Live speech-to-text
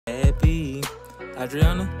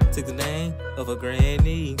Adriana took the name of her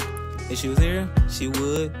granny. If she was here, she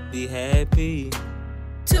would be happy.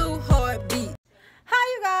 2 heartbeats.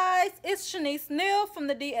 Hi, you guys. It's Shanice Neal from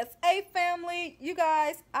the D.S.A family. You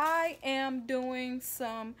guys, I am doing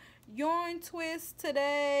some yarn twists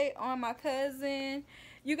today on my cousin.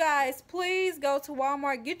 You guys, please go to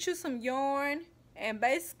Walmart, get you some yarn, and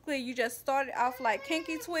basically you just start it off like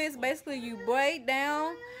kinky twists. Basically you braid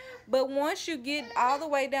down, but once you get all the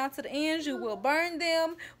way down to the ends, you will burn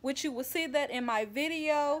them, which you will see that in my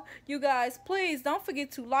video. You guys, please don't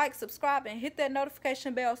forget to like, subscribe, and hit that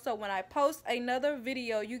notification bell so when I post another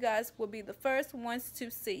video, you guys will be the first ones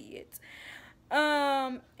to see it.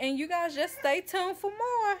 And you guys just stay tuned for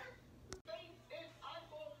more.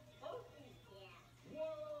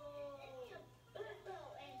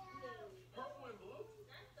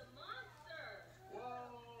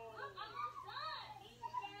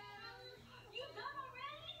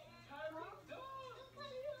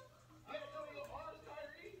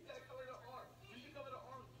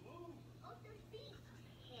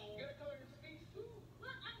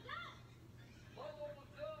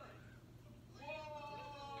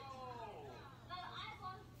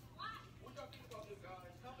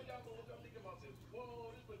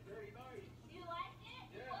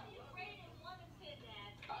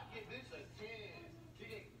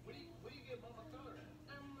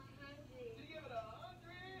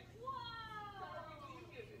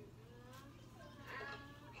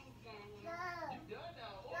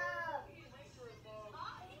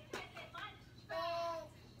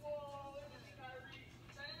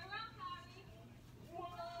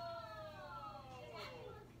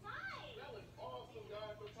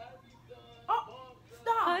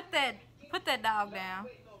 Put that dog down.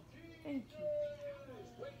 Thank you.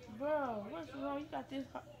 Bro, what's wrong? You got this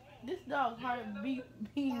dog's heart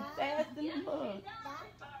beating fast in the mug.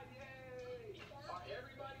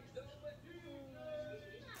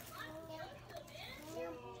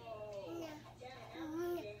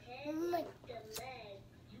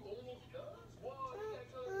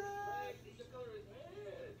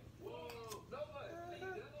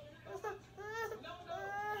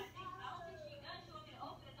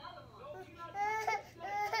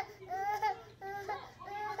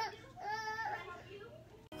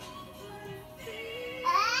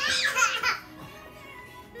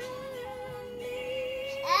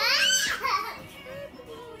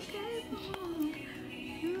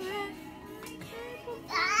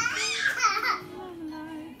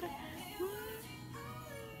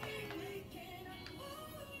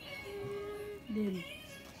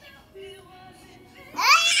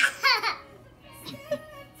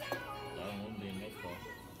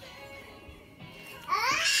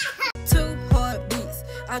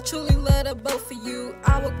 I truly love the both of you.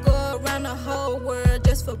 I would go around the whole world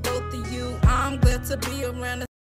just for both of you. I'm glad to be around the